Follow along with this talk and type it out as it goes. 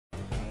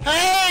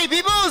Hey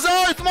people,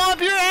 CzarThwomp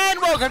here, and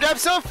welcome to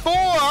episode 4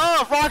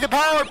 of Rocket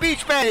Power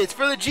Beach Bandits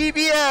for the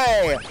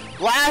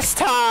GBA. Last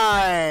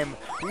time,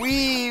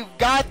 we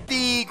got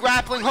the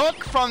grappling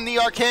hook from the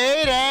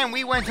arcade, and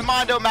we went to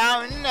Mondo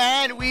Mountain,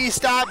 and we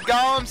stopped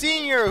Golem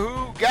Jr.,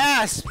 who,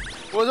 gasp,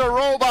 was a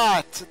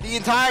robot the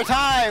entire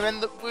time,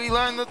 and we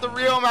learned that the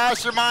real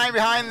mastermind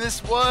behind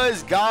this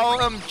was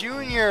Golem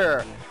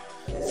Jr.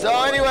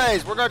 So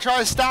anyways, we're going to try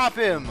to stop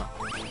him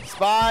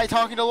by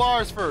talking to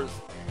Lars first.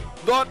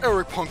 That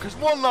Eric Punk has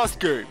one last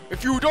game.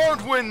 If you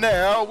don't win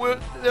there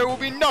will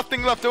be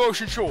nothing left of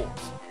Ocean Shores.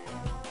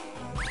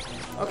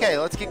 Okay,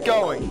 let's get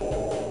going.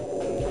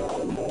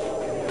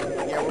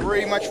 Yeah, we're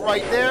pretty much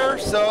right there,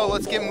 so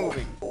let's get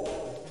moving.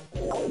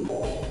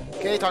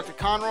 Okay, talk to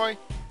Conroy.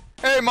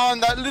 Hey man,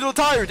 that little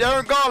tyrant,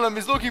 Aaron Golem,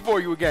 is looking for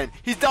you again.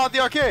 He's down at the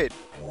arcade.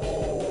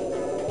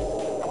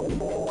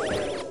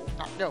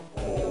 No.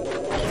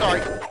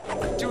 Sorry.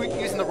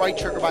 Using the right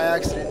trigger by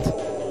accident.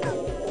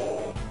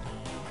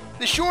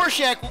 The Shore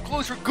Shack will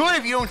close for good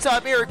if you don't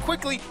stop Eric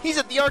quickly. He's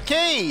at the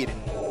arcade.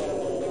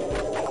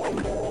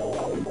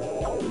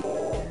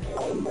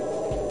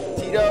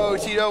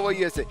 Tito, what do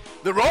you say?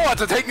 The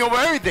robots are taking over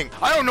everything.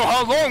 I don't know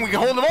how long we can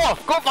hold them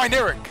off. Go find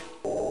Eric.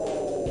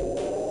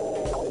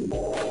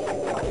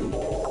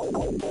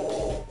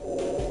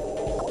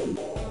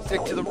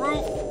 Stick to the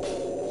roof.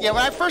 Yeah,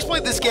 when I first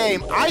played this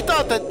game, I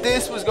thought that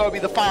this was going to be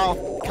the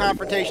final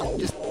confrontation.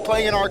 Just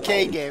playing an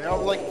arcade game. And I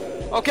was like,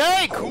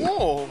 okay,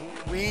 cool.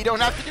 We don't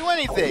have to do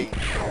anything.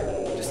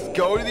 Just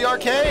go to the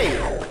arcade.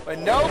 But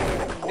nope.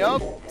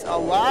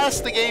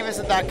 Alas, the game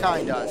isn't that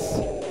kind to us.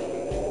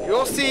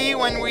 You'll see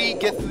when we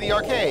get to the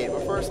arcade.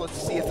 But first, let's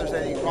see if there's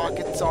any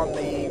rockets on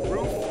the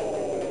roof.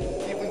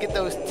 See if we can get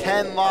those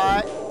 10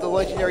 the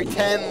legendary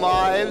 10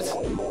 lives.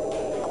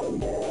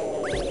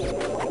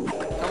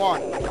 Come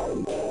on.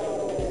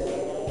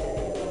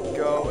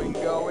 Going.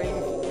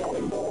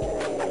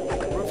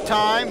 Roof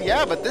time.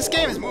 Yeah, but this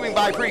game is moving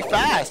by pretty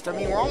fast. I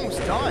mean, we're almost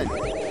done.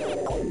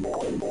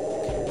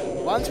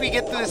 Once we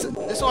get through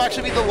this will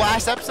actually be the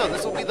last episode.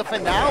 This will be the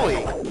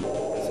finale.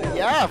 So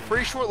yeah,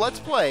 pretty short Let's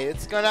Play.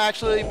 It's going to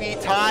actually be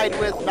tied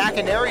with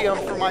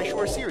Machinarium for my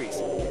short series.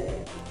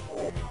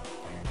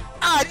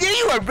 Ah, there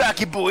you are,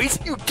 Rocket Boys.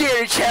 You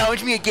dare to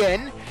challenge me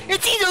again?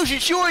 It seems Ocean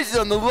Shores is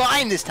on the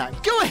line this time.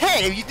 Go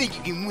ahead if you think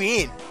you can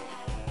win.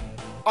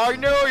 I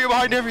know you're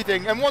behind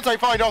everything, and once I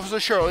find Officer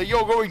Shirley,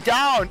 you're going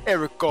down,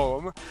 Eric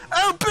Golem.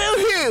 Oh,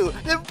 boo-hoo!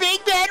 The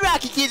big bad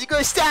Rocket kids are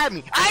going to stop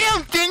me. I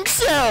don't think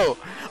so!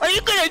 Are you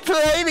going to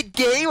play the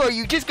game, or are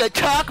you just going to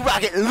talk,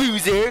 Rocket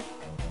loser?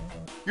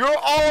 You're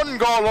on,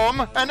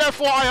 Golem, and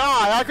FYI,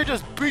 I could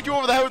just beat you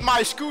over the head with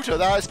my scooter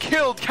that has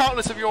killed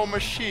countless of your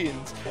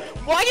machines.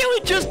 Why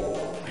didn't we just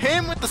hit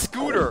him with the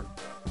scooter?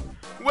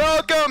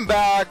 Welcome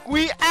back.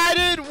 We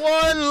added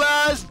one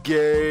last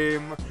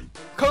game.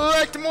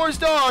 Collect more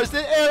stars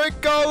than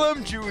Eric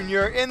Golem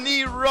Jr. in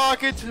the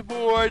Rocket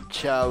Board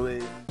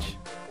Challenge.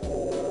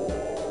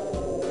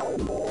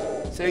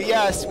 So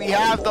yes, we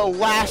have the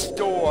last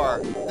door.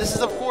 This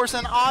is of course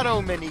an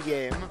auto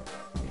minigame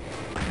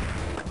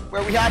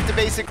where we have to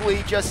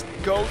basically just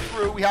go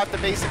through, we have to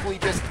basically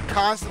just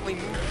constantly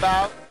move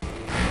about.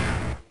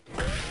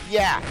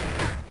 Yeah,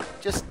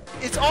 just,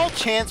 it's all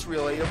chance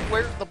really of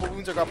where the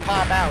balloons are gonna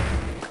pop out.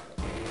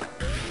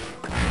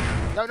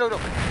 No.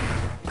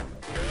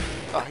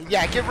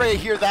 Yeah, get ready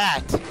to hear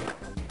that.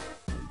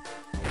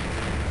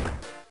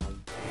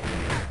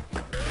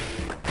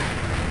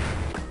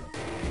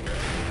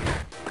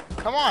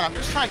 Come on, I'm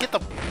just trying to get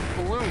the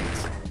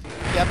balloons.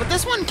 Yeah, but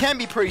this one can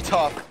be pretty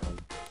tough.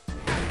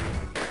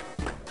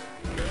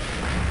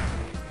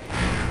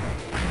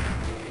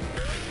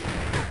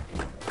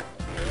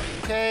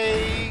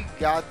 Okay,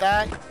 got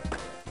that.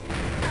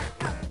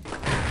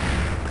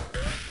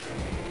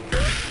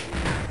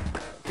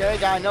 Okay,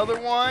 got another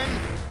one.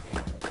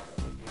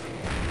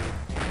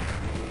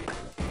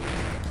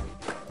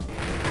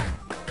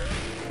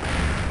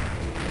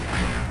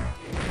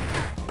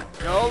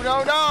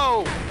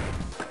 No!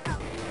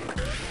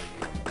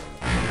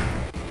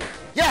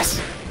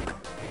 Yes!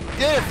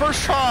 Did it,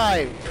 first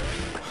try!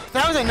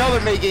 That was another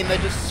minigame that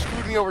just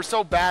screwed me over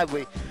so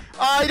badly.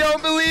 I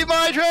don't believe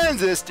my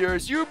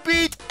transistors! You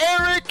beat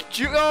Eric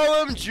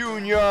Golem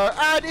Jr.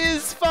 at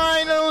his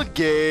final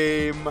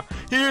game.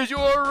 Here's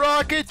your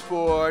rocket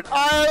board.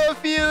 I have a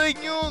feeling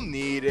you'll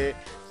need it.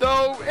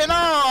 Though, in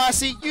all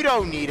honesty, you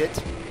don't need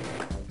it.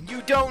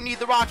 You don't need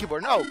the rocket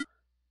board, no.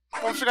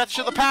 I forgot to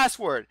show the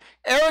password.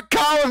 Eric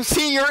Golem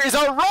Sr. is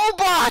a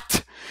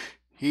robot!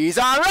 He's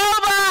a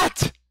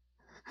robot!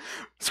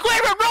 Square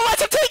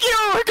robots are taking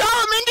over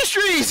Golem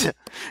Industries!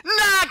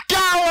 Not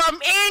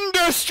Golem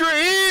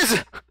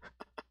Industries!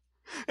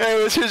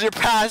 Anyways, here's your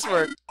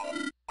password.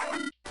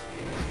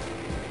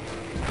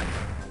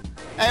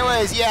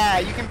 Anyways, yeah,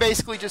 you can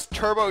basically just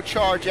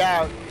turbocharge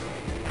out.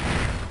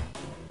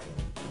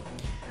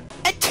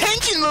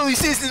 Attention, lowly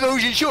citizens of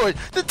Ocean Shores!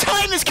 The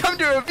time has come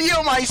to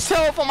reveal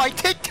myself on my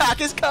tit TikTok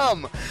has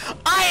come.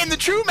 I am the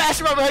true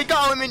mastermind behind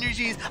Golem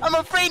Jr. I'm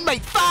afraid my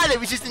father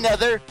was just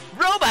another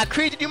robot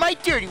created to do my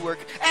dirty work.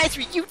 As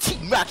for you,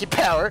 Team Rocket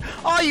Power,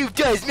 all you've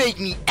done is make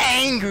me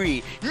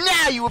angry.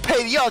 Now you will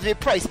pay the ultimate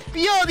price.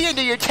 Behold the end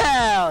of your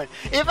town.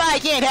 If I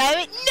can't have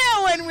it,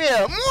 no one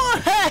will.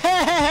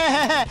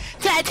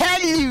 Ta-ta,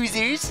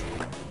 losers.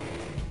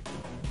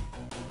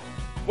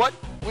 What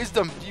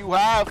wisdom do you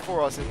have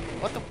for us?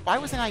 What the? Why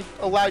wasn't I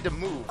allowed to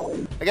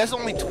move? I guess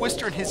only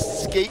Twister and his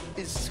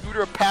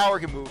scooter of power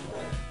can move.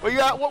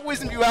 What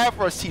wisdom do you have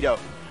for us, Tito?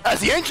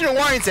 As the ancient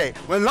Hawaiians say,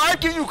 when life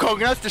gives you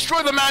coconuts,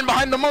 destroy the man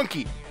behind the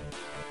monkey.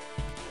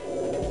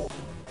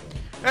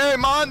 Hey,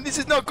 man, this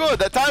is not good.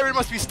 That tyrant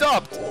must be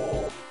stopped.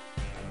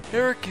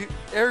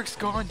 Eric's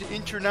gone to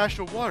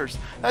international waters.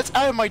 That's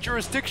out of my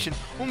jurisdiction.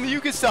 Only you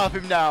can stop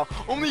him now.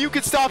 Only you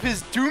can stop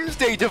his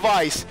doomsday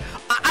device.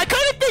 I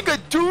kind of think a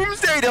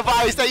doomsday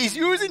device that he's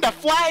using to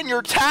flatten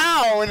your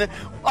town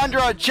under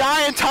a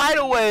giant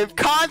tidal wave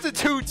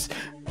constitutes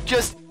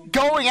just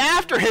going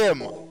after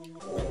him.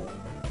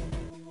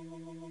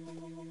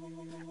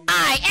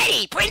 I,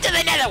 Eddie, Prince of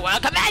the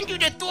Netherworld, command you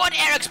to thwart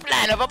Eric's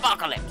plan of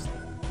apocalypse.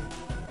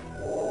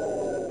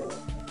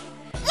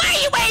 What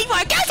are you waiting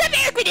for? Go some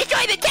Eric and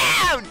destroy the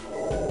town!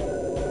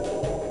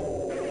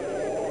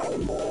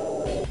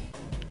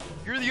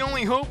 You're the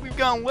only hope we've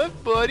got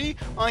left, buddy.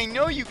 I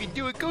know you can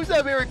do it. Go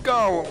stop Eric,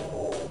 go!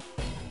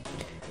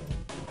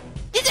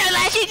 This is our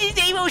last chance to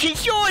save Ocean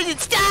Shores and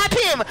stop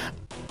him!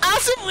 I'll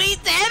submarine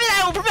them and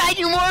I will provide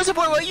you moral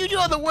support while you do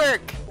all the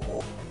work!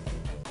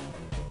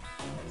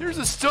 There's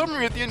a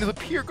submarine at the end of the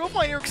pier. Go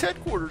find Eric's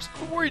headquarters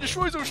before he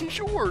destroys Ocean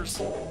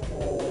Shores.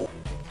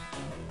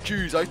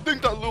 Jeez, I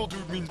think that little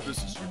dude means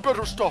business. We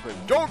better stop him.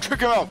 Don't trick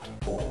him out.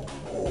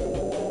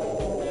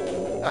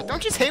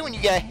 Don't you just hate when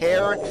you get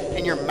hair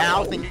in your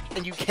mouth and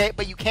you can't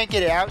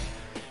get it out?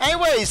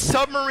 Anyways,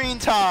 submarine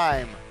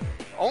time.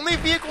 Only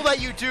vehicle that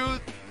you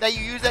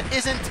use that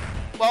isn't,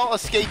 well, a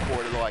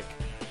skateboard or like.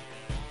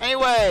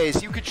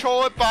 Anyways, you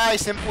control it by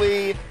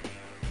simply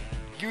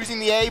using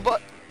the A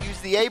button.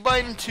 Use the A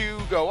button to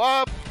go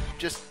up.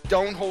 Just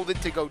don't hold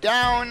it to go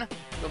down.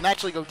 It'll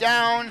naturally go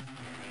down.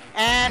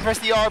 And press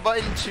the R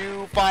button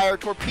to fire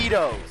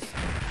torpedoes.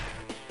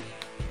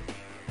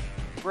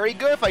 Very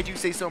good if I do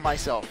say so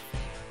myself.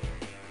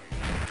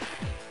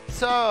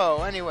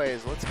 So,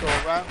 anyways, let's go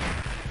around.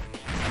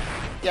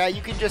 Yeah,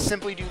 you can just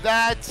simply do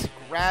that.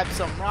 Grab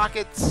some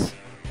rockets.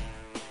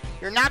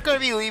 You're not going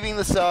to be leaving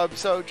the sub,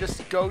 so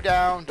just go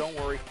down. Don't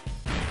worry.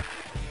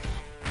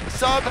 The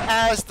sub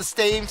has the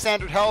same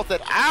standard health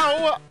that...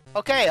 Ow!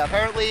 Okay,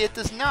 apparently it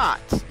does not.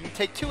 You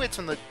take 2 hits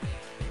from the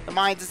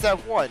mines instead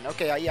of 1.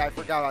 Okay, yeah, I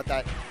forgot about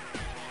that.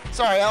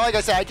 Sorry, like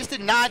I said, I just did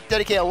not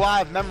dedicate a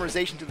lot of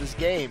memorization to this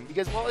game.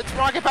 Because, well, it's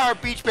Rocket Power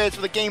Beach Bands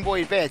for the Game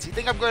Boy Advance. You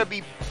think I'm going to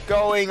be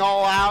going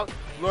all out,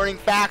 learning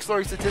facts,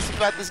 learning statistics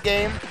about this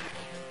game?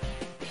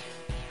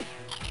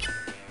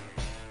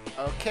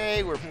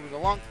 Okay, we're moving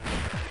along.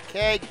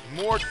 Okay,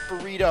 more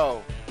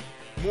burrito.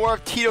 More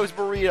of Tito's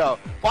burrito.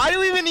 Why do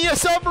we even need a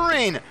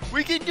submarine?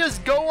 We can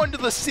just go under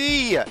the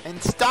sea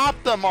and stop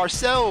them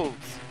ourselves.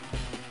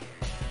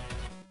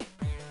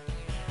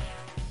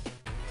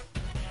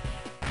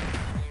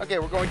 Okay,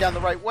 we're going down the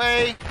right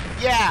way.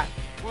 Yeah.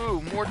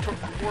 Woo, more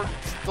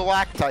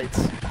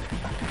stalactites.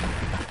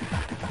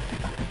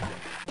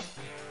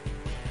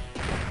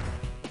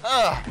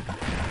 Ugh.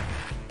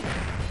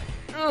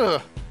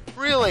 Ugh.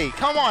 Really?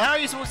 Come on, how are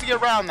you supposed to get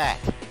around that?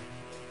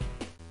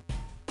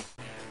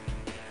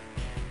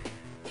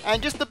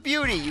 And just the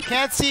beauty, you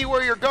can't see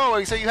where you're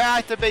going, so you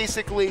have to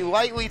basically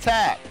lightly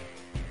tap.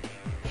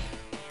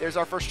 There's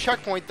our first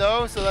checkpoint,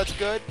 though, so that's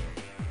good.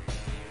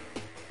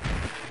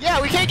 Yeah,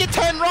 we can't get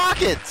 10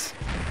 rockets!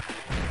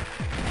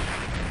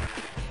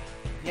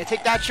 Yeah,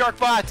 take that, shark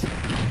bot!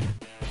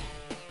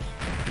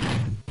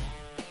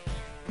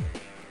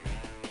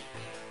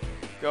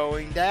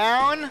 Going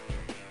down.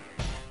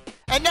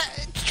 And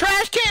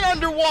trash can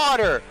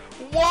underwater!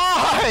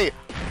 Why?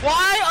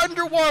 Why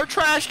underwater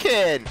trash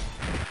can?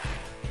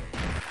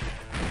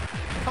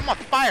 Come on,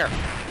 fire!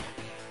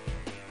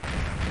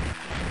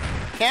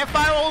 Can't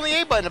fire only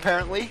A button,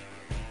 apparently.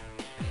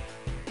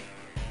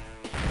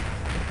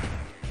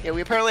 Yeah,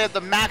 we apparently have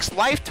the max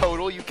life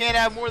total. You can't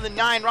have more than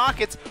 9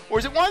 rockets. Or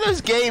is it one of those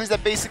games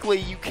that basically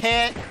you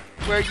can't,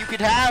 where you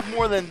could have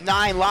more than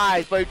 9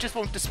 lives, but it just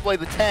won't display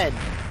the 10?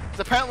 Because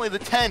apparently the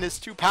 10 is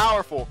too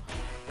powerful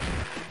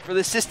for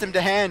the system to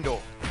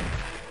handle.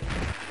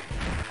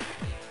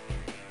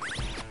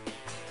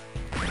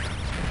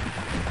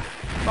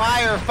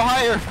 Fire,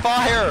 fire,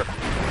 fire!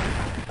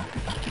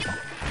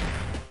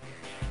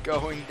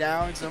 Going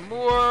down some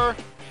more.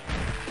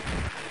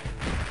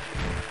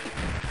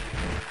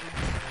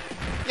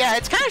 Yeah,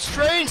 it's kind of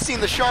strange seeing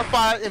the shark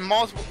bots in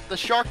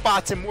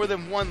more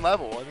than one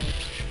level. I mean,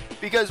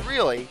 because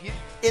really,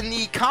 in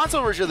the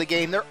console version of the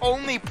game, they're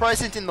only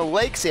present in the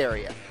lakes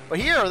area, but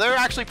here they're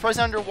actually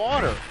present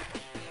underwater,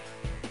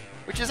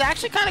 which is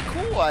actually kind of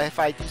cool, if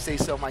I do say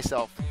so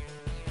myself.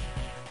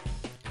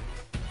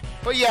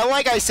 But yeah,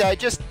 like I said,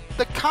 just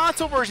the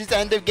console version's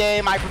end of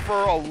game I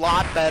prefer a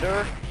lot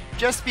better,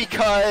 just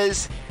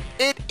because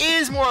it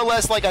is more or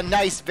less like a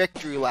nice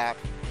victory lap,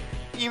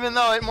 even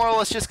though it more or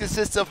less just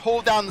consists of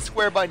hold down the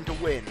square button to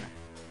win.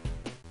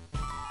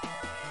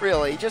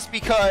 Really, just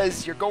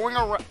because you're going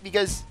around,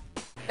 because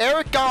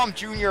Golem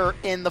Jr.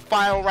 in the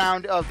final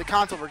round of the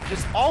console version,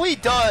 just all he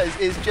does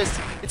is just,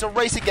 it's a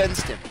race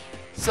against him.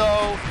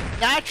 So,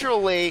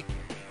 naturally,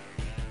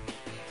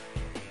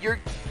 you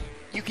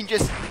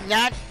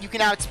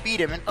can outspeed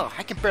him, and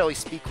I can barely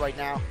speak right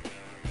now.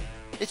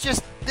 It's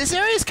just, this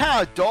area is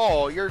kind of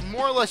dull. You're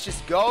more or less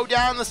just go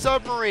down the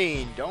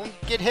submarine. Don't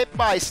get hit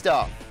by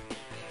stuff.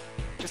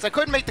 Just, I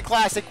couldn't make the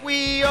classic,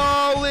 we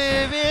all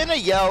live in a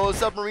yellow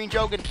submarine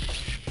joke, and...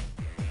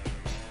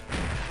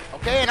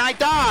 Okay, and I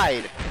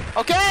died.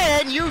 Okay,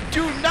 and you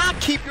do not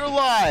keep your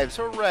lives.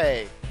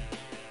 Hooray.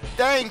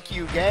 Thank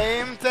you,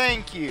 game.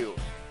 Thank you.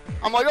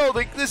 I'm like, oh,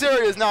 this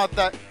area is not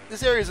that...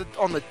 This area is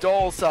on the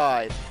dull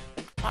side.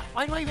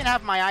 Why do I even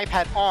have my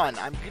iPad on?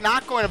 I'm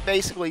not going to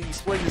basically be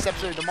splitting this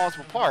episode into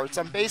multiple parts.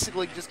 I'm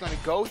basically just going to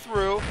go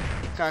through,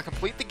 going to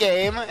complete the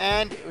game,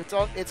 and it's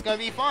going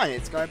to be fun.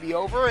 It's going to be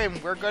over,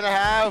 and we're going to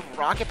have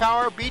Rocket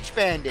Power Beach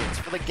Bandits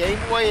for the Game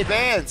Boy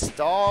Advance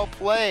all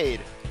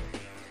played.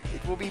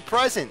 It will be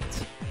present.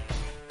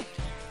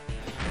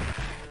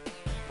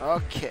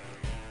 Okay.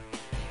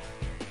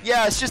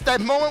 Yeah, it's just that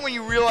moment when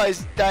you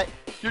realize that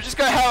you're just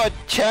going to have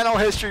a channel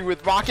history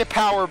with Rocket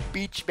Power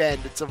Beach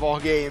Bandits of all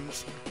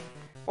games.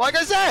 Like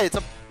I said,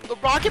 the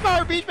Rocket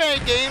Power Beach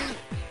Bandit game,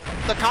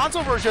 the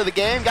console version of the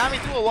game, got me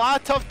through a lot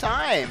of tough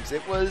times.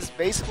 It was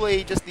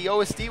basically just the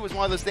OSD was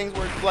one of those things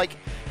where it's like,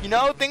 you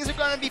know, things are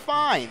going to be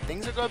fine.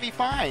 Things are going to be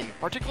fine.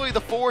 Particularly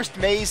the Forest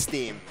Maze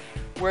theme,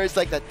 where it's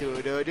like that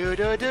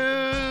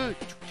do-do-do-do-do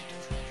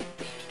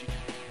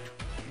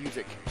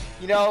music.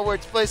 You know, where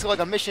it's basically like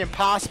a Mission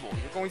Impossible.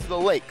 You're going through the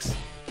lakes.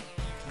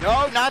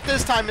 No, not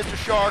this time, Mr.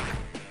 Shark.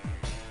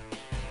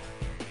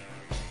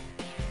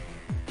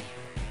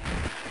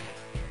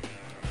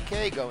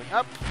 Okay, going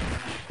up.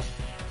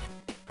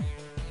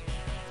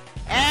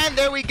 And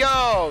there we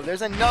go.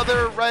 There's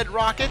another red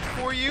rocket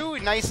for you.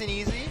 Nice and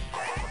easy.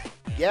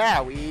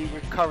 Yeah, we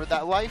recovered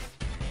that life.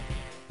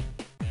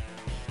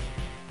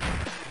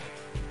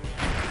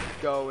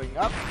 Going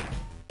up.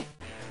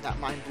 That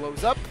mine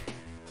blows up.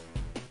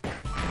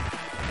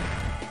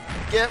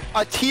 Get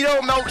a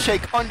Tito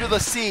milkshake under the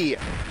sea.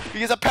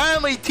 Because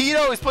apparently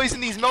Tito is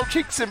placing these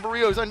milkshakes and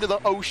burritos under the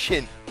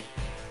ocean.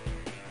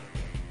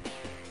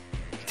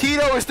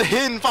 Tito is the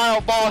hidden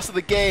final boss of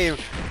the game.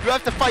 You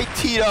have to fight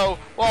Tito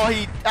while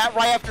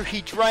right after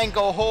he drank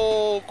a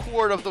whole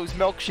quart of those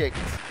milkshakes.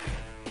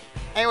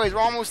 Anyways, we're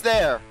almost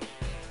there.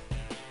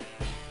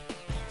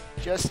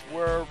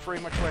 We're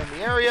pretty much right in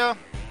the area.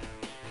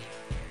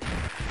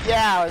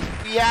 Yeah,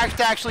 we have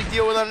to actually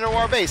deal with an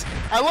underwater base.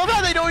 I love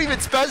how they don't even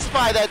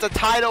specify that it's a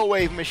tidal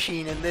wave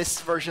machine in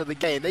this version of the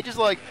game. They just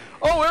like,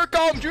 oh,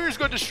 Golem Jr. is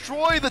going to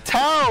destroy the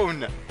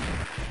town.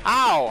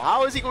 Ow,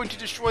 how is he going to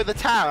destroy the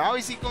town? How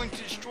is he going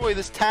to destroy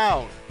this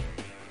town?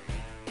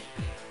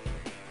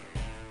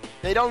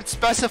 They don't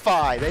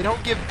specify. They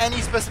don't give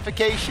any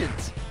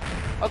specifications.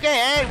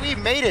 Okay, and we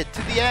made it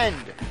to the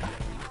end.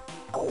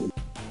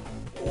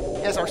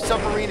 Yes, our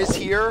submarine is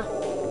here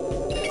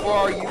for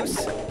our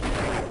use.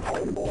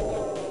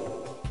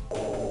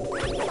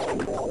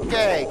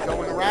 Okay,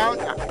 going around.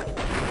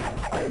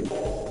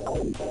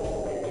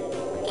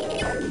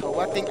 Oh,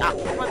 what thing?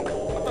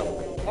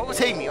 What was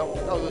hitting me? Oh,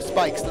 those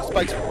spikes. Those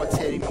spikes were what's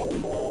hitting me.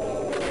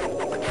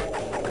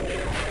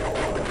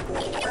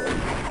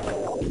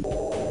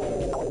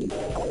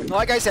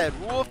 Like I said,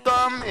 rule of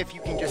thumb, if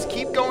you can just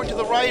keep going to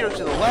the right or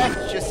to the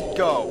left, just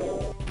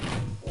go.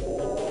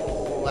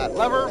 Pull that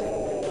lever.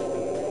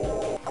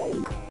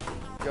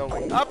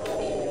 Going up.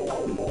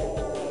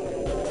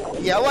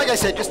 Yeah, like I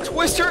said, just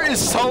Twister is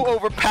so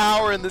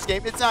overpowered in this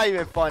game, it's not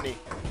even funny.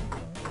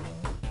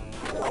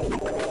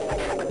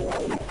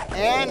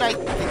 And I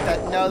think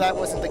that, no, that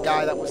wasn't the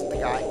guy,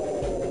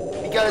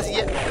 Because,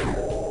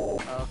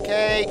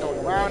 okay,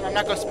 going around. I'm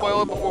not going to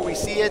spoil it before we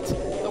see it.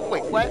 Oh,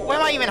 wait, what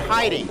am I even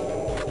hiding?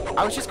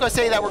 I was just going to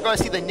say that we're going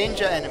to see the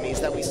ninja enemies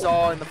that we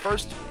saw in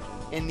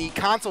the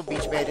console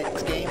Beach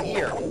Bandits game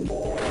here.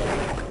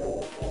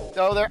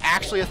 So they're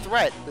actually a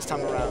threat this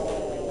time around.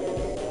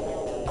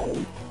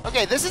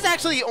 Okay, this is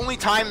actually the only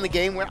time in the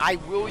game when I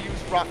will use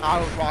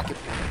auto rocket.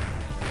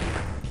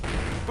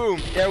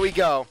 Boom, there we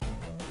go.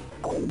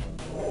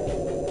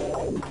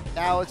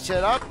 Now let's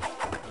set up.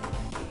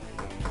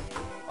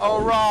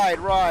 Oh,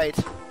 right.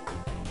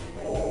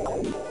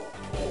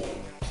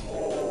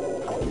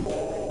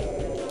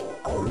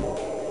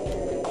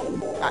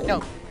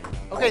 No.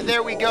 Okay,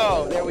 there we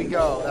go. That was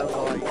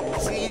all I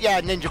could see. Yeah,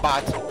 Ninja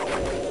Bot.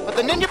 But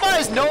the Ninja Bot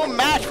is no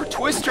match for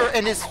Twister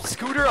and his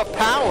scooter of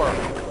power.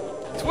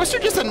 Twister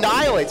just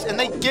annihilates, and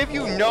they give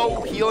you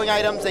no healing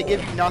items. They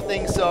give you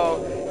nothing,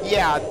 so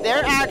yeah,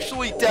 they're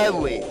actually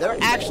deadly. They're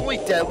actually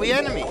deadly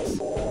enemies.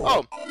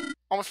 Oh,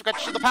 almost forgot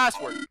to show the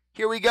password.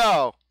 Here we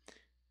go.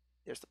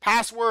 There's the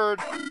password.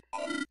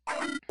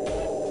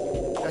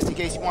 Just in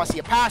case you want to see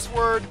a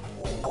password.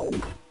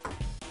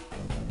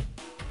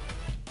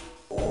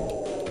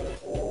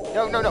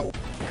 No, no, no.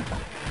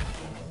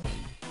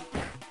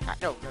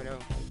 No, no, no.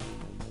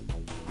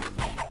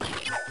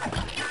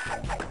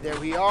 There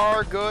we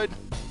are, good.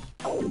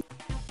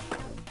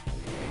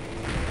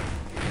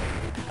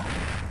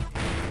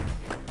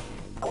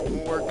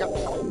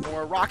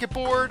 More rocket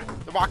board.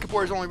 The rocket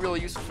board is only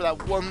really useful for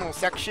that one little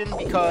section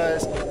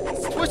because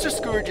Twister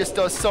Scooter just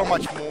does so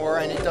much more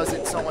and it does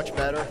it so much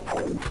better.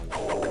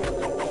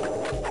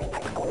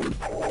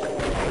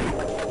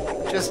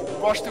 Just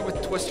rush through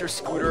with Twister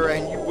Scooter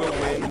and you will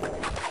win.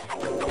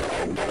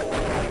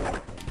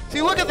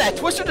 See, look at that!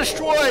 Twister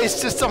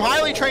destroys just some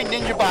highly trained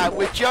ninja bot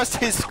with just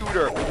his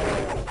scooter.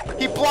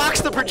 He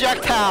blocks the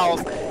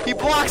projectiles. He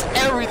blocks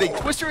everything.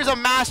 Twister is a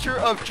master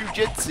of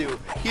jujitsu.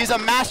 He is a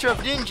master of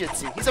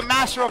ninjutsu. He's a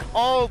master of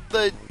all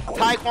the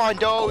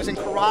taekwondos and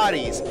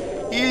karates.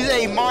 He's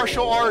a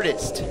martial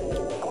artist.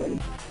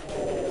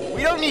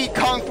 We don't need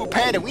Kung Fu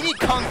Panda. We need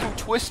Kung Fu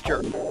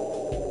Twister.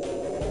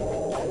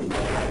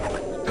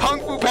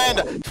 Kung Fu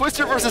Panda.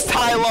 Twister versus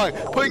Tai Lung.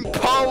 Putting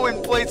Po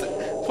in place.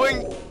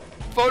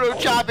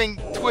 Photoshopping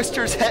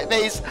Twister's head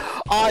base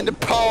on the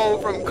Po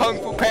from Kung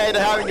Fu Panda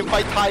having to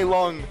fight Tai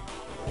Lung.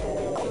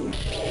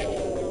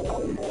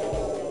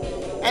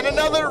 And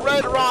another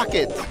red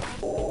rocket.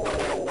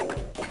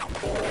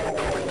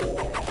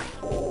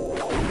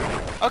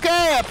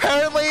 Okay,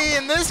 apparently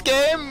in this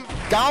game,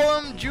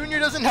 Golem Jr.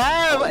 doesn't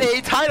have a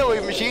tidal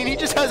wave machine, he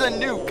just has a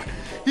nuke.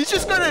 He's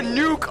just gonna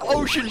nuke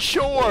ocean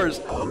shores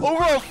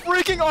over a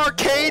freaking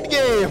arcade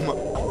game.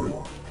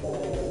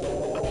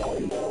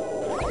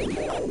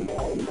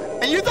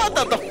 And you thought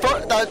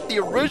that the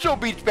original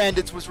Beach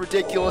Bandits was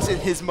ridiculous in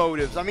his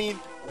motives. I mean,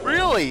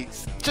 really,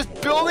 just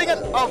building an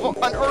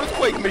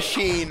earthquake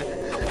machine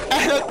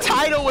and a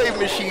tidal wave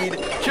machine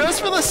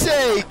just for the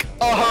sake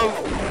of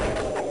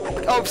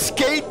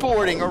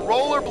skateboarding or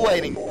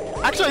rollerblading.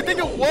 Actually, I think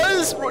it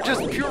was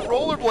just pure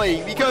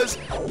rollerblading because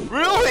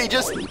really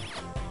just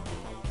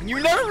you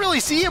never really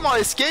see him on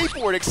a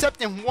skateboard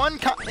except in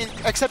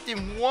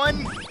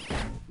one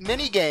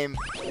mini game.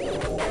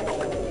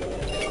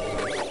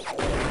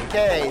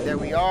 Okay, there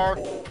we are.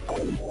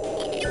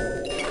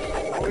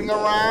 Moving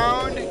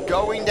around,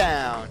 going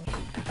down.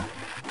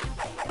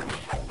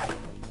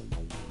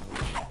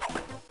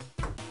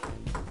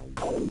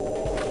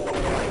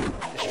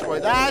 Destroy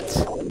that.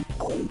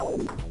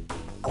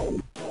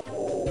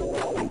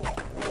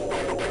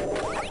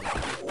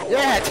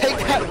 Yeah, take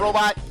that,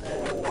 robot.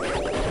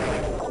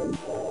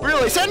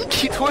 Really, send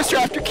Twister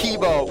after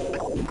Kibo.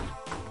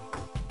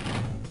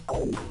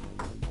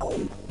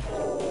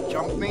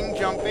 Jumping,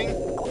 jumping.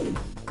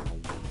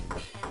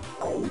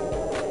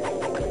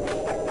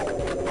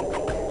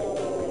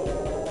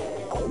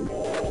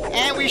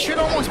 And we should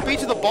almost be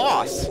to the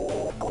boss.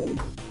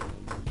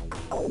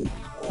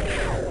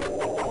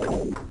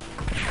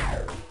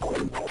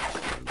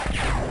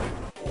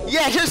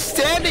 Yeah, just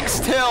standing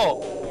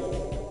still.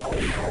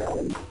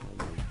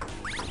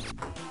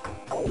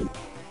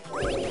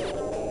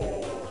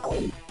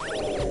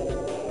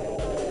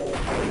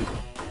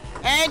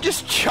 And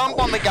just jump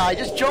on the guy.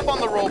 Just jump on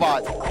the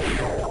robot.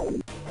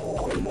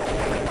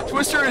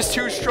 Twister is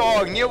too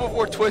strong. Kneel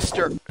before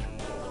Twister.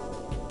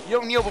 You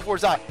don't kneel before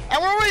Zai.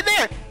 And we're right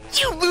there.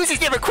 You losers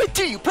never quit,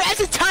 do you? Perhaps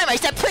it's time I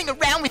stop playing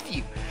around with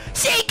you.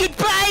 Say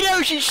goodbye to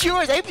ocean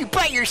shores. I hope you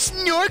bite your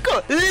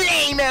snorkel,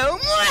 lame-o.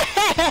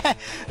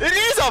 It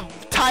is a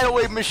tidal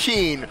wave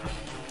machine.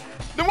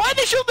 Then why'd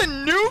they show the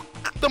nuke,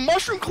 the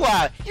mushroom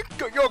cloud?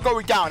 You're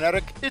going down,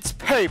 Eric. It's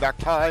payback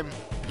time.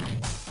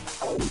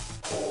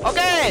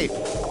 Okay.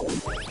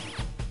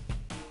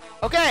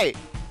 Okay.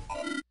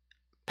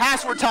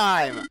 Password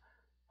time.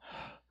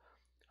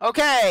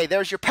 Okay,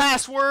 there's your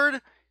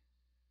password.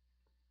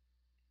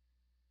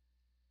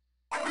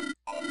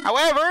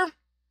 However,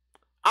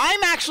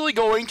 I'm actually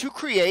going to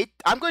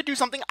do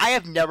something I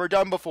have never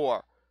done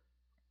before.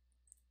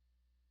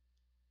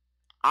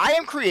 I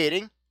am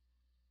creating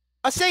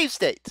a save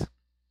state.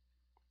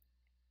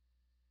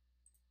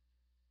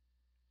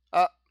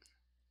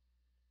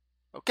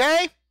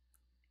 Okay.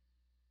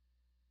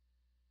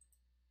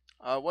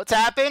 What's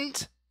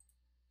happened?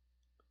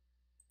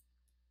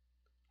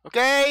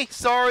 Okay,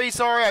 sorry,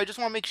 I just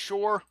want to make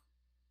sure.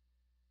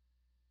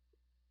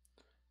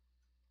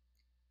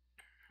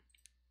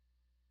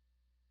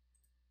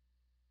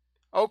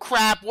 Oh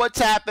crap, what's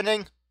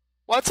happening?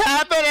 What's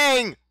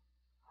happening?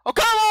 Oh,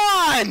 come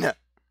on!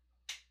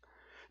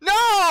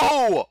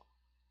 No!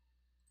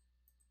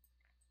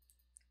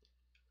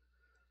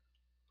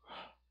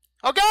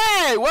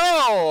 Okay,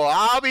 well,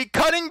 I'll be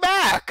cutting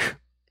back.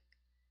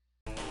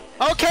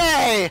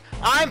 Okay,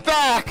 I'm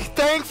back.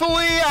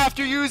 Thankfully,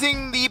 after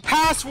using the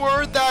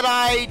password that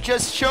I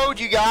just showed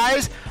you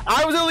guys,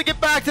 I was able to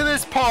get back to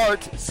this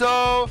part.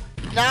 So,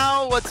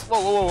 now let's... Whoa,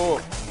 whoa, whoa,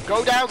 whoa.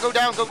 Go down, go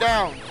down, go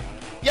down.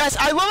 Yes,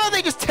 I love how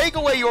they just take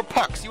away your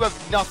pucks. You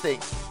have nothing.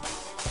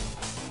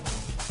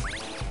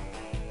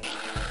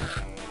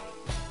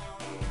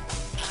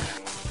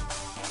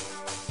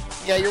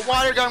 Yeah, your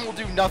water gun will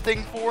do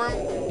nothing for him.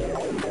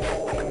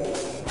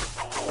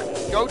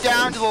 Go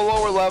down to the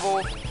lower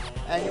level,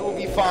 and you will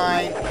be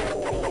fine.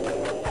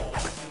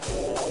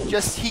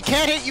 Just, he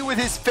can't hit you with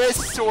his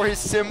fists or his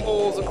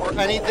symbols or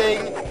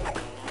anything.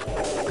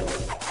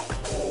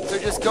 So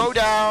just go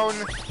down.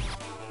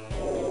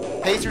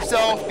 Pace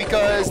yourself,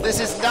 because this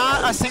is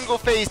not a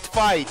single-phased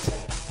fight.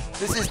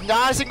 This is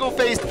not a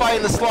single-phased fight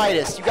in the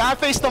slightest. You gotta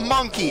face the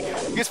monkey.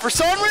 Because for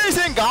some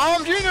reason,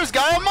 Golem Jr.'s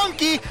got a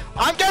monkey.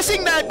 I'm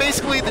guessing that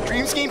basically the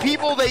Dream Scheme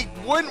people, they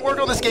wouldn't work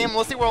on this game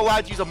unless they were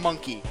allowed to use a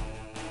monkey.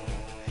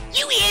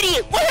 You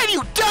idiot! What have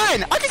you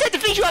done? I'll just have to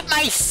finish you up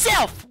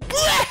myself!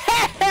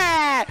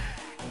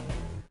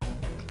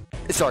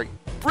 Sorry.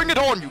 Bring it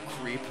on, you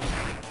creep.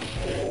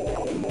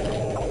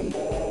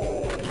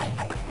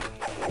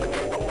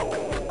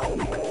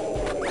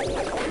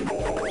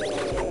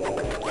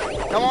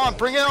 Come on,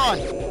 bring it on!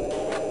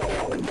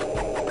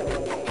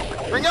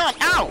 Bring it on!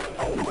 Ow!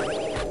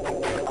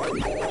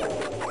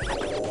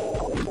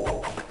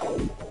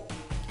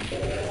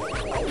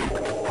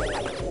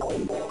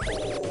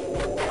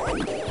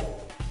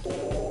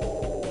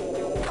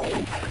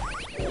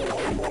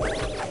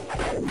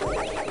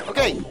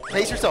 Okay,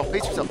 pace yourself,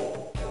 pace yourself.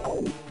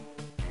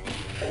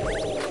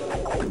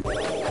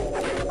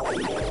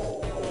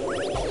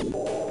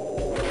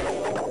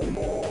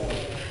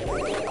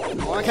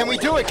 Come on, can we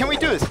do it? Can we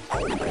do this?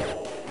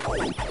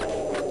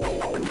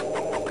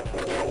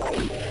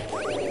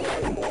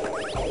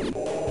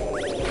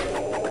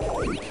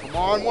 Come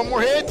on, one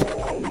more hit.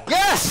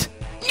 Yes!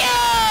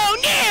 No,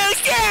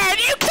 Dad!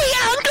 You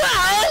can't,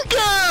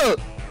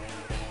 Uncle!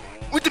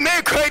 With the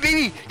man cry,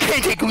 baby!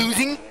 Can't take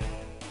losing!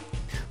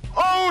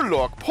 Oh,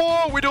 look,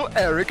 poor widow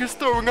Eric is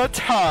throwing a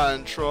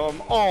tantrum.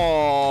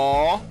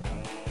 Aww.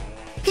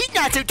 He's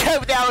not so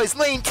tough without his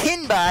lame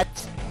tin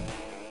bots.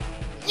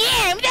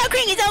 Yeah, without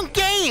creating his own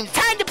games.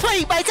 Time to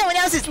play by someone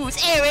else's rules,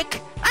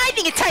 Eric. I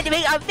think it's time to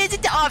make a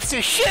visit to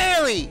Officer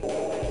Shirley.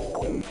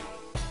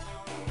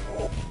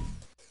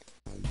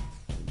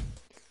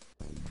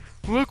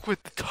 Look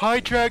what the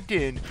tide dragged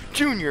in.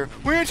 Junior,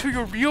 wait until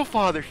your real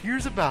father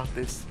hears about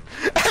this.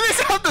 And this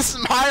is how the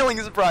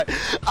smiling sprite.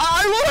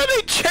 I love how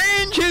they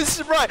change his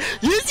sprite.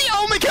 He's the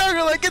only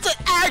character that gets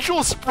an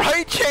actual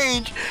sprite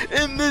change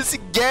in this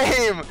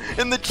game.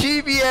 In the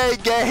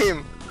GBA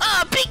game.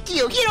 Ah, big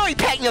deal. He'd already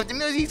packed me up to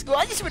military school.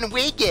 I just went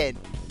away again.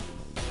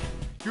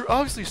 You're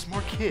obviously a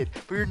smart kid,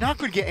 but you're not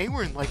going to get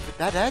anywhere in life with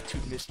that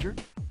attitude, mister.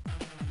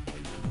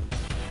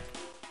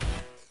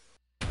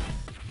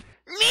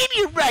 Maybe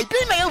you're right,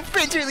 but my old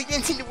friends really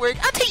didn't seem to work.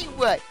 I'll tell you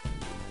what.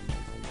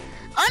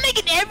 I'll make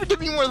an effort to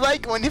be more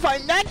like one. If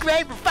I'm not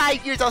grad for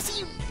 5 years, I'll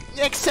see you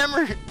next summer.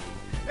 And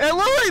I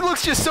love how he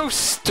looks just so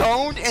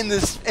stoned in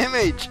this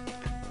image.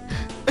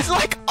 It's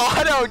like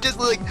Otto just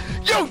like,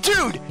 yo,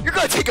 dude, you're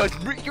gonna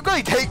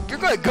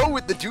go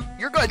with the dude,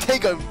 you're gonna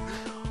take a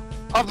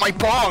of my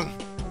bong.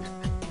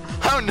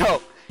 I don't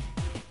know.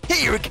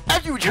 Hey, Eric,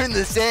 after you return to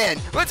the sand,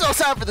 let's all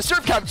sign up for the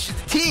surf competition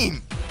as a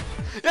team.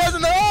 Yes,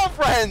 and they're all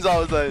friends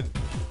all of a sudden.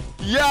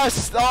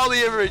 Yes, all the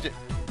information.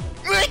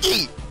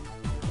 Woogie!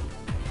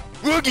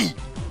 Woogie!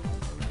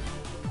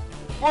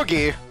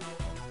 Woogie!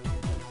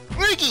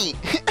 Woogie!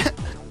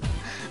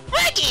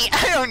 Woogie!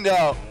 I don't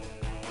know.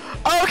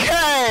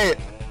 Okay!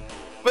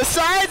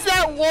 Besides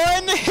that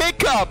one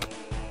hiccup,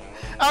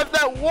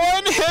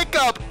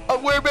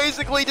 where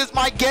basically just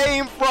my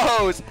game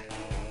froze,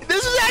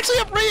 this is actually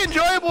a pretty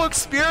enjoyable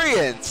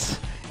experience.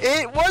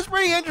 It was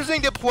pretty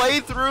interesting to play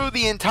through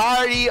the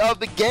entirety of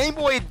the Game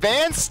Boy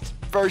Advanced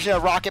version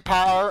of Rocket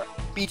Power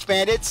Beach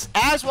Bandits,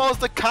 as well as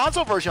the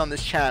console version on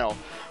this channel,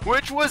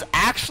 which was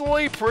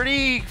actually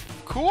pretty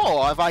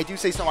cool, if I do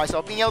say so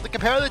myself, being able to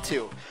compare the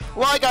two.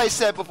 Like I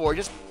said before,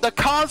 just the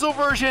console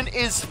version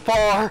is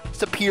far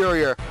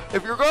superior.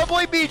 If you're going to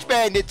play Beach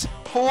Bandits,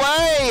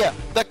 play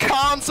the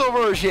console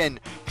version.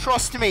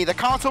 Trust me, the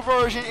console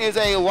version is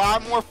a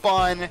lot more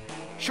fun.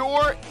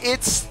 Sure,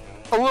 it's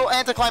a little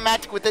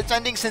anticlimactic with its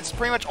ending, since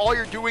pretty much all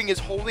you're doing is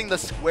holding the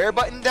square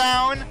button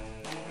down.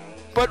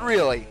 But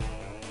really,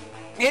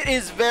 it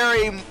is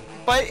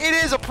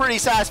a pretty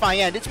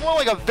satisfying end. It's more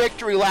like a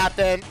victory lap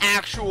than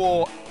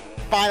actual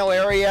final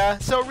area.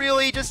 So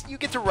really, just you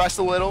get to rest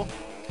a little.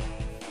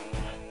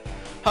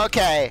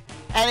 Okay,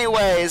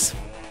 anyways,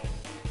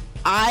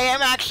 I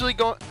am actually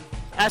going,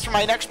 as for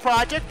my next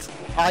project,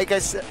 like I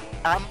said,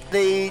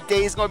 the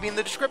day is going to be in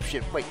the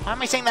description. Wait, why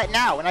am I saying that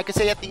now when I could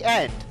say at the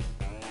end?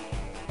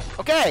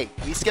 Okay,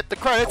 we skipped the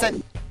credits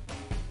and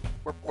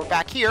we're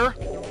back here.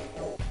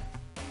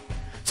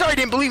 Sorry I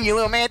didn't believe you,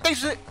 little man.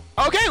 Thanks for...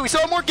 Okay, we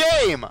saw more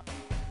game.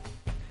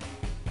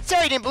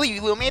 Sorry I didn't believe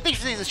you, little man. Thanks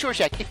for saying the short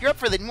shack. If you're up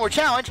for the more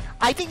challenge,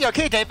 I think the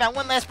arcade type found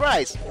one last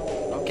prize.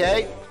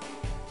 Okay.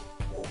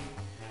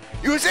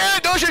 You said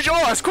those are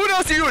yours.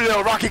 Kudos to you,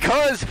 little Rocky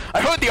cuz.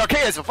 I heard the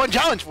arcade has a fun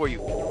challenge for you.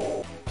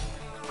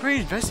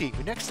 Great investigating,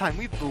 but next time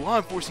leave the law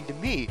enforcing to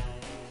me.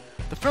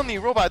 The friendly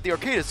robot at the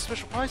arcade has a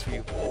special prize for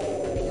you.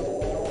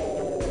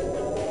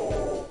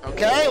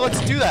 Okay, let's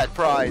do that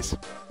prize.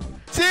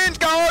 Since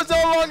God is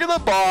no longer the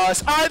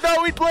boss, I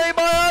thought we'd play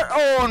by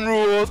our own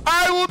rules.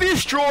 I will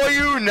destroy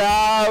you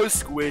now,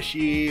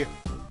 Squishy.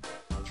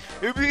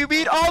 If you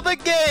beat all the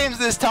games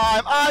this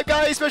time, I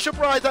got a special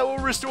prize that will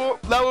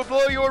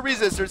blow your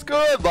resistors.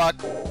 Good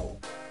luck.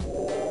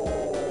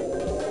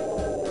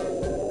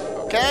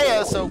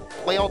 Okay, so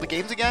play all the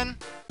games again.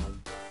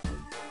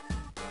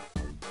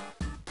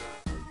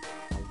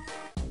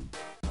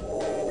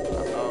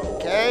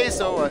 Okay,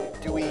 so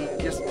do we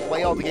just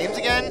play all the games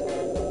again?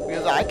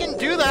 Because I can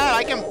do that.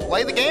 I can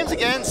play the games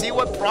again, see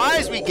what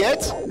prize we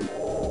get.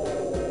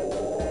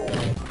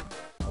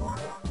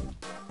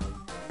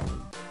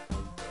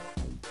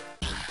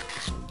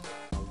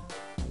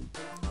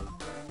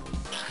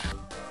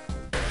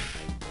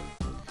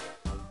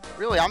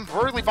 Really, I'm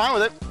perfectly fine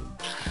with it.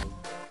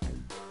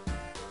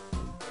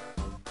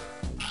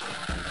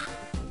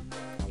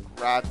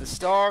 Grab the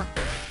star.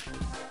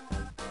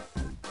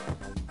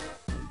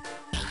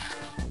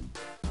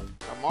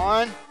 Come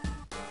on.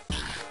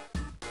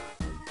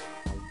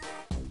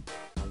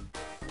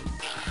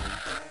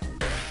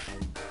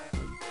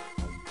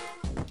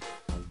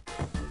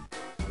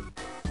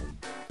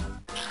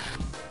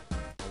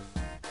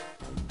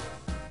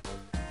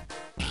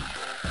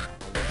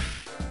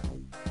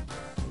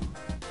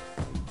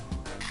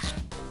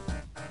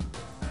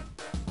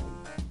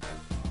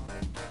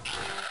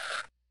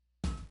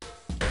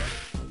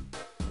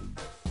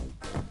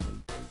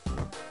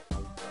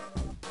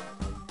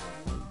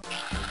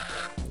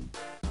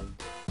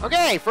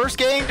 Okay, first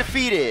game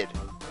defeated.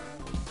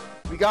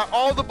 We got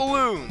all the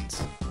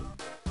balloons.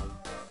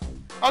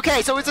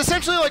 Okay, so it's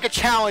essentially like a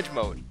challenge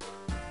mode.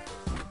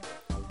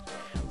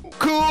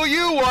 Cool,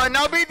 you won.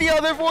 Now beat the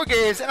other 4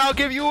 games, and I'll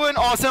give you an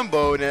awesome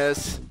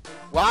bonus.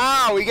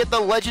 Wow, we get the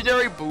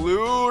legendary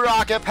blue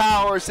rocket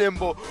power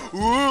symbol.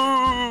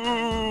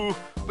 Ooh.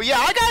 But yeah,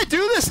 I gotta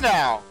do this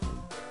now.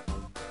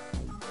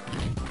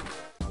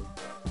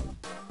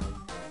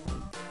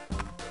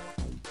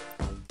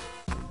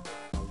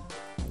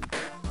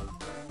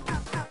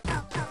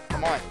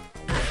 Come on.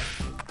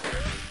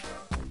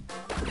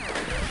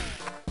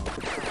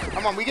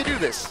 Come on, we can do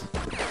this.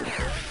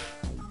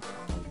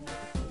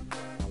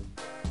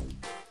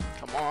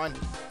 Come on.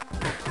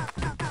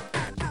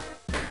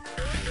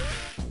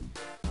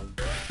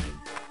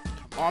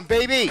 Come on,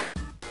 baby.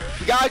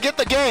 We gotta get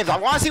the games. I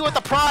wanna see what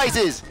the prize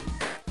is.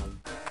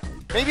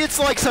 Maybe it's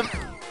like some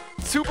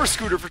super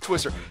scooter for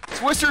Twister.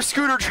 Twister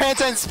scooter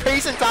transcends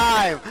space and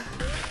time.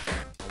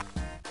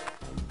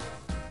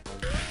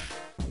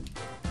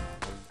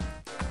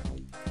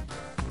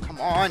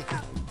 Come on.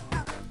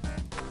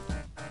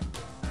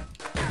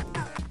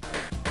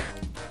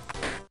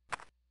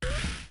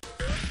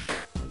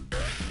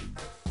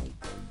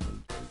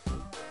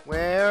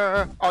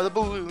 Where are the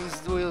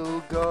balloons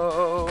will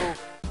go?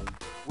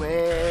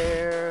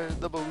 Where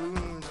the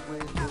balloons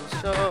will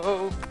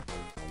show?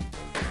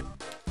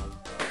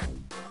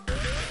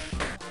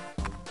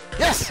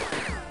 Yes!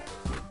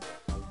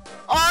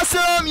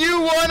 Awesome!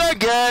 You won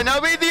again! Now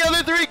beat the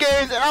other 3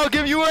 games and I'll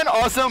give you an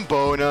awesome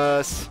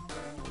bonus.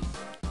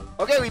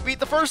 Okay, we beat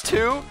the first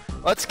 2.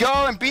 Let's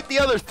go and beat the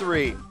other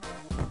 3.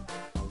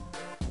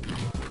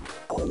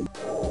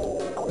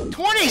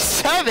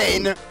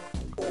 27?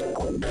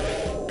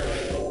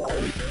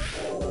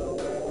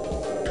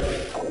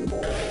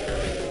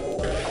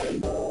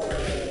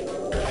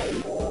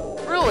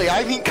 Really?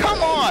 I mean,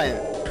 come on!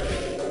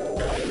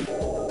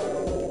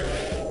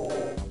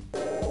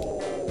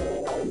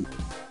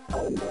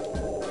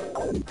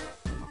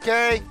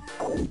 Okay.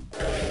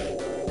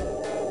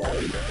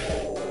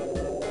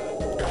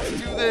 Let's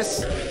do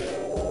this.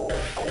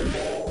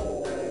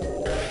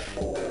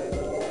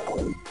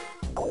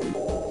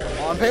 Come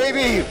on,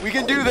 baby! We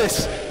can do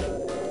this!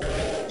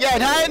 Yeah,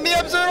 and I end the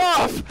episode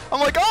off! I'm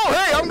like, oh,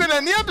 hey, I'm gonna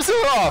end the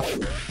episode off!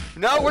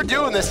 No, we're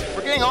doing this.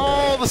 We're getting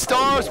all the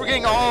stars. We're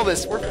getting all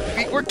this.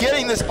 We're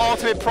getting this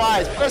ultimate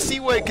prize. We're gonna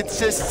see what it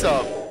consists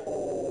of.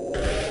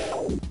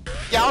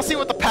 Yeah, I'll see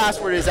what the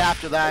password is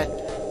after that.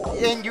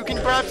 And you can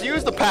perhaps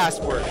use the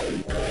password.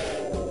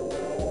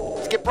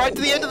 Let's get right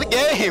to the end of the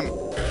game.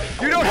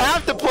 You don't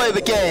have to play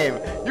the game.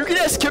 You can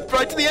just skip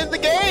right to the end of the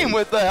game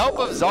with the help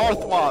of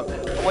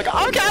CzarThwomp. I'm like,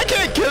 okay, I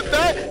can't get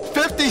that.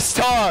 50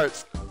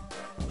 stars.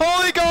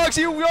 Holy gogs,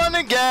 you won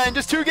again.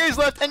 Just 2 games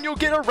left and you'll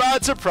get a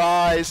rad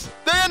surprise.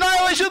 The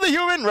annihilation of the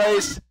human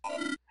race.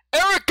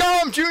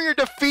 Golem Jr.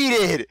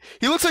 defeated.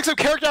 He looks like some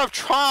character out of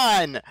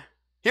Tron.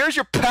 Here's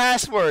your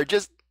password.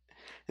 Just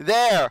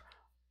there.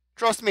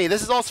 Trust me,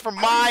 this is also for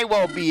my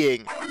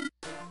well-being.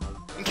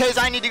 In case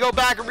I need to go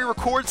back and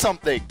re-record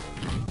something.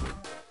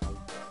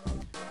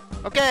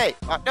 Okay.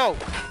 No.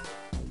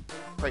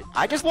 Wait,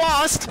 I just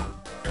lost.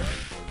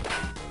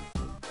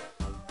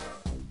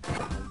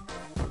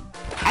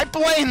 I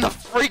blame the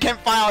freaking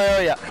final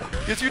area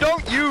because you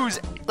don't use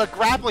the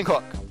grappling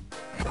hook.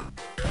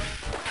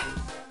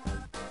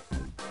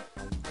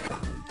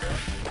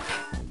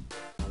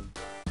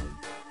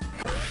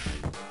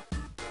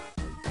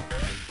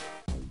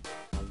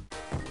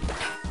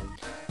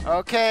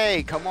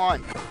 Okay, come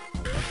on.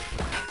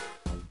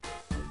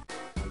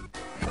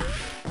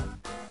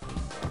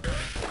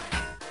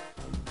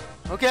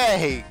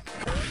 Okay,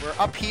 we're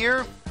up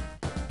here.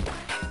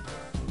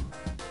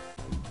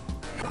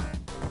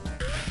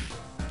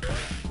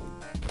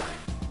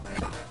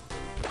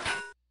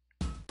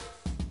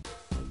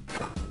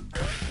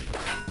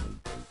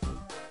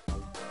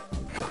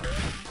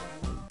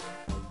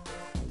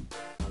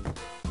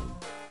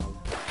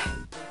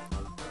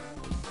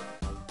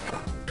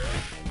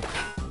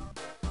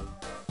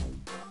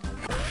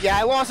 Yeah,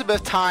 I lost a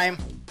bit of time.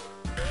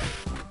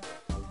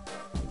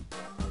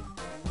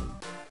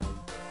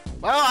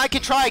 Well, I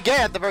can try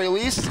again at the very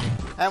least.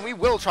 And we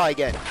will try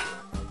again.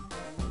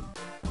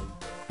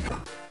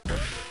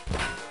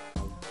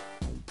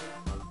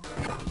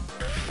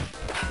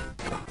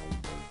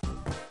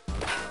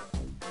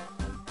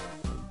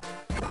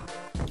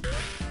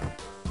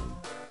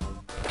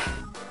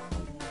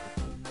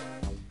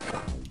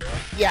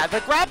 Yeah,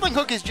 the grappling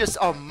hook is just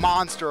a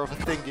monster of a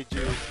thing to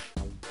do.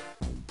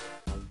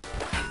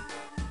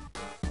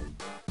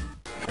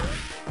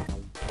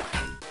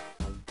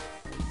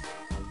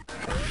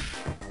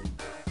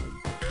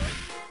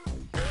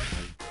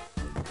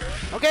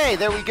 Okay,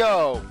 there we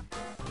go.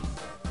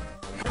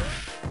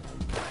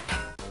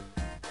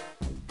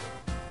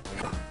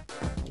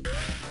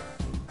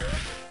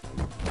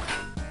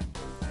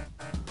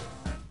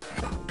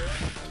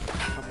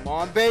 Come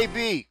on,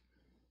 baby.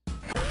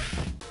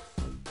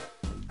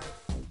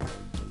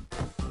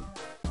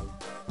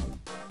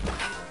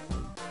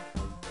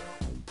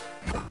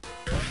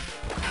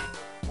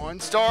 One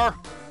star.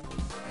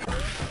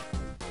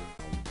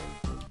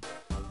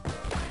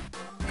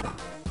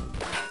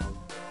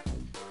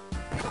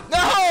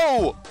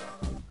 No!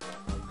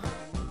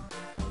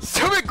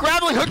 Stupid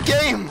grappling hook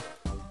game!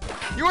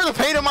 You are the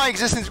pain of my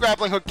existence,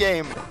 grappling hook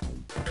game.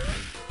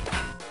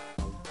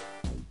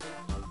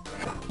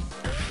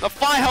 The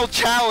final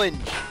challenge.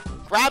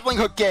 Grappling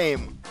hook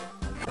game.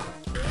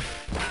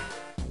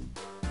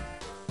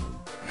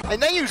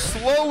 And then you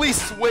slowly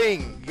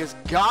swing, because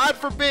God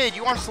forbid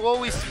you are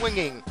slowly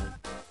swinging.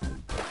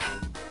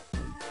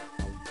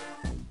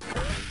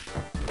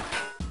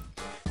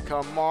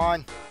 Come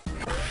on.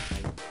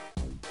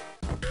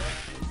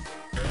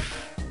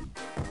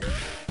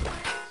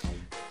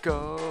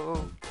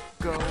 Go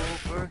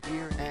over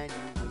here and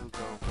you will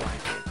go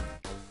like it.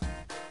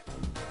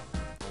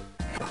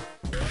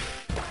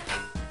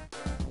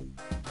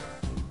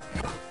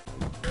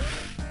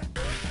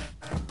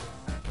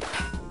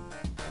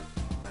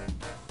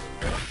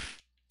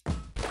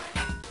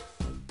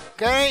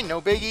 Okay, no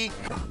biggie.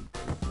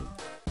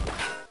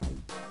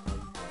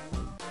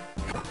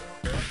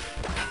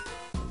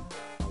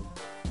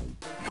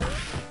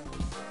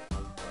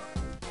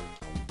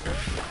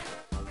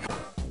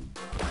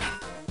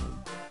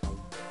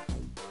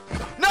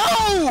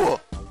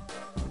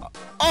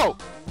 Oh!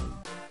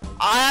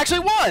 I actually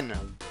won!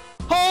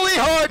 Holy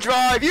hard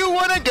drive, you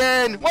won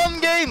again! One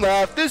game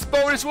left. This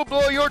bonus will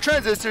blow your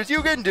transistors.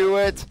 You can do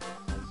it.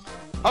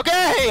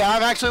 Okay,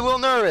 I'm actually a little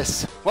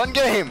nervous. One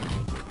game.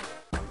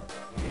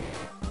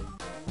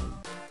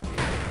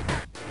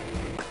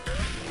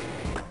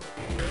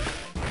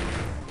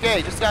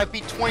 Okay, just gotta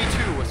beat 22.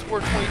 A score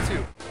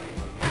 22.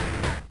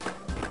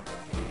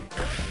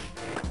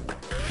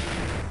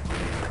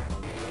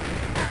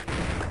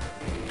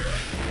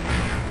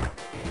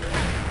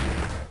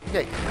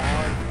 Okay, come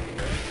on.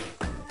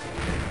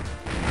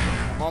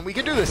 Come on, we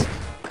can do this.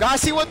 Gotta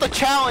see what the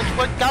challenge,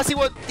 gotta see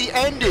what the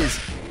end is.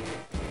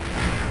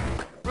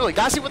 Really,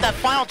 gotta see what that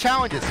final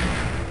challenge is.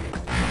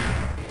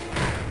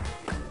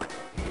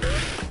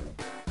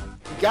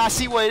 You gotta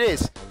see what it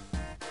is.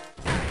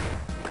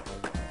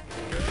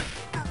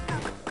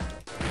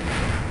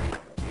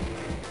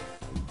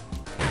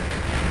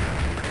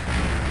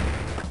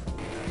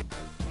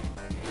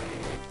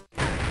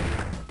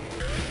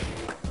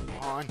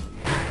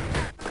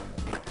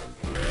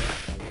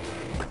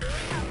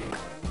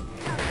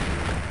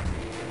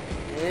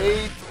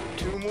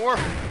 Two more.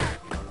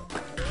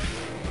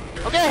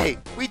 Okay,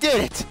 we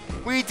did it.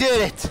 We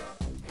did it.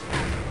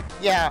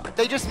 Yeah,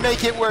 they just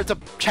make it where it's a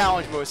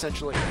challenge mode,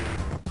 essentially.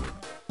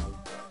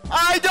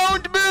 I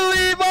don't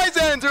believe my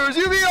sensors.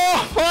 You beat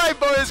all 5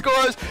 bonus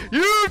scores.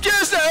 You've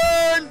just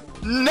earned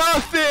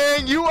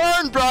nothing. You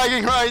earned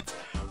bragging rights.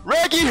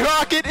 Reggie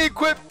Rocket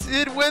equipped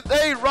it with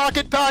a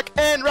rocket pack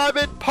and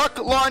rabbit puck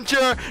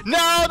launcher.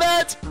 Now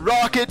that's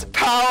rocket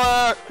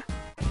power.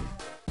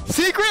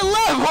 Secret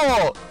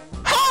level.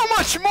 How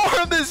much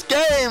more of this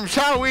game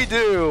shall we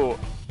do?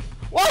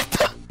 What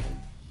the?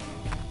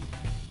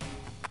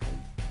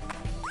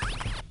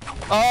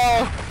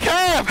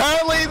 Okay,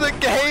 apparently the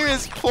game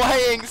is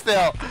playing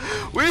still.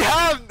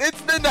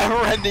 It's the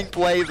never-ending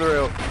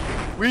playthrough.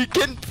 We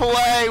can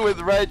play with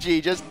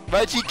Reggie,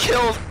 Reggie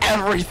kills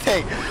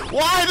everything.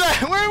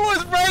 Where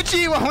was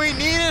Reggie when we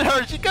needed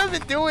her? She could have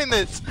been doing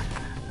this.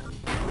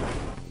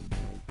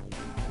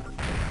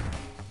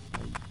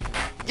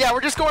 Yeah,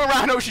 we're just going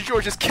around Ocean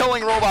Shore just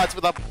killing robots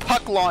with a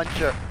puck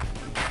launcher.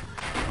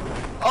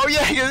 Oh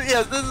yeah,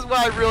 yes, this is what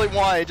I really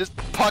wanted, just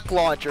puck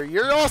launcher.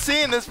 You're all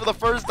seeing this for the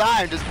first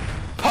time, just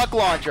puck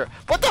launcher.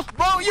 What the?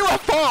 Whoa,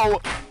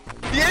 UFO!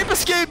 The Ape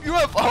Escape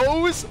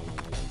UFOs?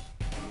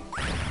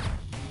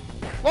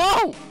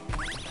 Whoa!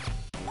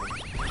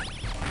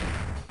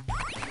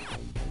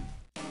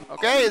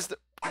 Okay,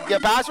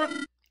 get password?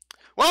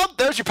 Well,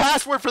 there's your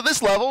password for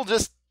this level,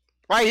 just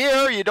right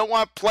here. You don't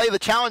want to play the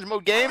challenge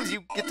mode games,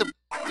 you get to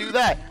do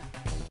that.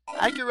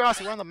 Out of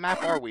curiosity, where on the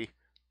map are we?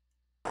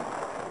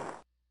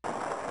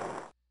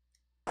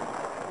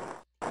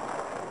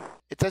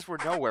 It says we're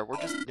nowhere. We're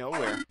just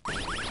nowhere.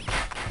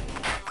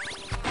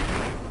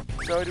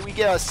 So do we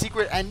get a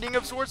secret ending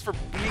of sorts for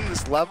beating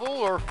this level,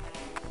 or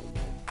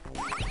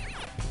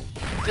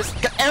just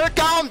Eric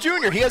Golem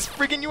Jr.? He has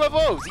freaking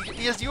UFOs.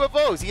 He has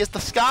UFOs. He has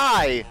the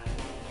sky.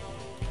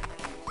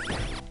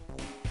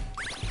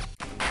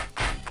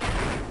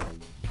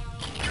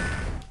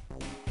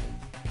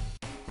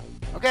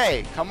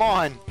 Okay, come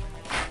on.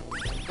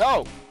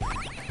 Go.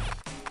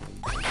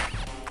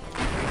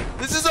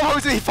 This is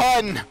supposed to be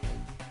fun.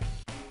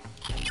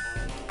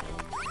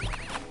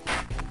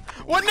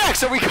 What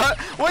next?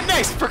 What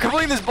next? For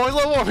completing this bonus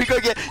level, are we gonna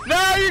get?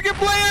 Now you can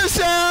play as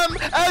Sam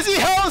as he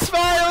helps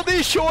file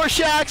these Shore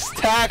Shack's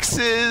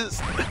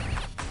taxes.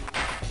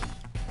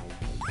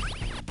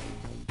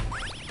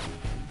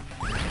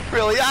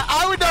 Really,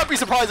 I would not be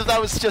surprised if that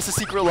was just a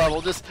secret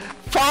level, just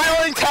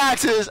filing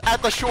taxes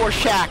at the Shore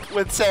Shack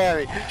with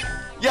Sammy.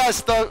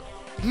 Yes, the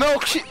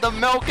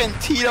milk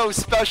and Tito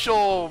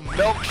special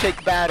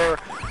milkshake batter,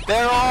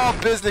 they're all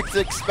business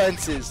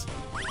expenses.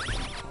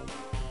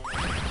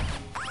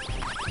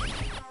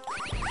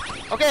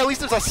 Okay, at least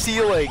there's a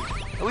ceiling.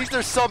 At least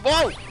there's some.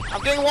 Whoa!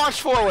 I'm getting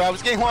launched forward. I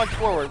was getting launched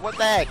forward. What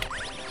the heck?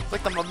 It's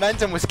like the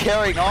momentum was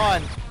carrying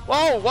on.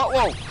 Whoa!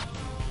 Whoa!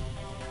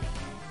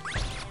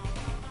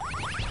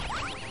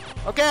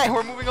 Okay,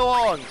 we're moving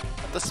along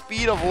at the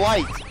speed of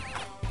light.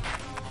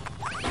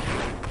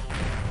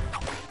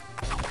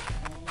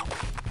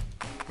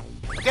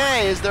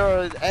 Okay, is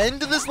there an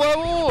end to this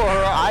level, or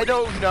I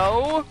don't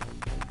know?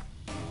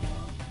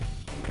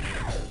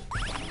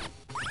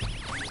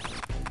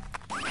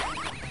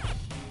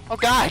 Oh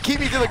god, keep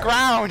me to the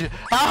ground!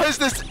 How is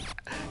this?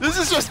 This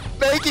is just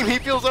making me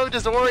feel so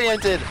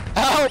disoriented.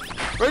 Help!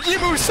 Reggie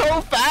moves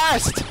so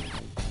fast!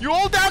 You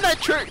hold down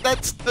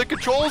that's the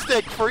control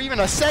stick for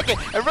even a second,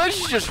 and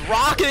Reggie's just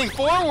rocketing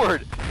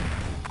forward!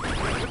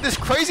 With this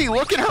crazy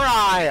look in her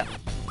eye!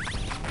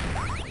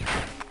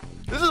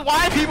 This is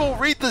why people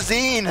read the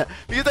zine!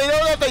 Because they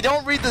know that if they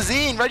don't read the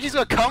zine, Reggie's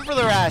gonna come for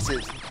their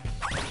asses!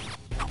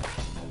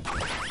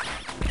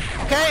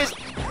 Okay,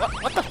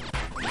 what the?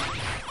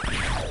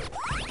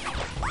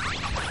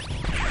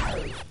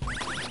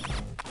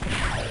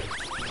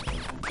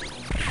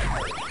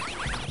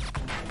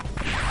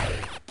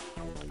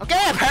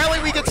 Okay,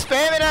 apparently we can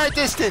spam it at a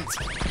distance.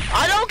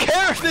 I don't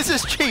care if this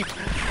is cheap.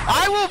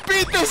 I will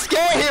beat this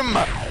game.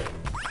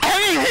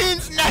 Any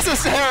means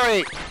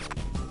necessary.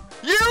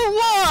 You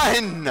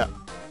won.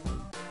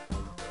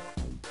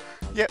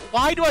 Yet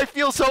why do I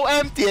feel so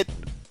empty?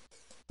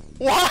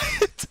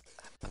 What?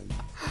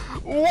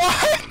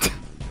 What?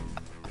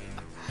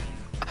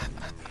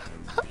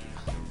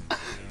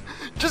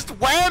 Just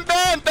wham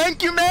bam,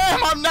 thank you ma'am.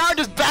 I'm now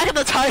just back at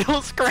the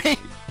title screen.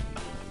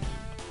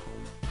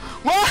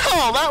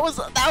 Wow, that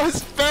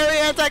was very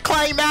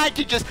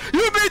anticlimactic. Just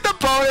you beat the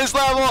bonus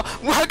level.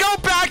 We'll go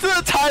back to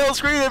the title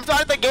screen and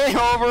start the game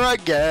over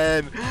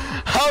again.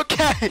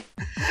 Okay.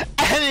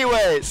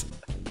 Anyways,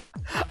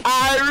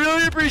 I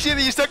really appreciate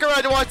that you stuck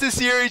around to watch this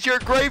series. You're a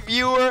great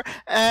viewer,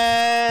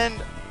 and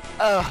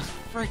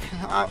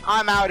freaking,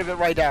 I'm out of it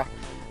right now.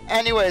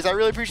 Anyways, I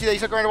really appreciate that you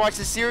stuck around to watch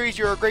this series.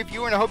 You're a great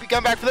viewer, and I hope you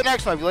come back for the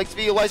next one. If you like this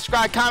video, like,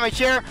 subscribe, comment,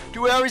 share,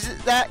 do whatever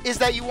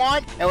that you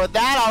want. And with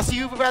that, I'll see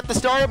you at the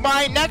start of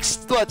my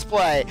next Let's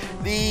Play.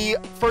 The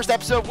first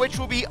episode of which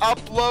will be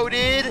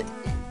uploaded,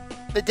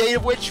 the date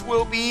of which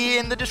will be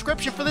in the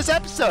description for this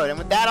episode. And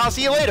with that, I'll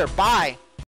see you later. Bye.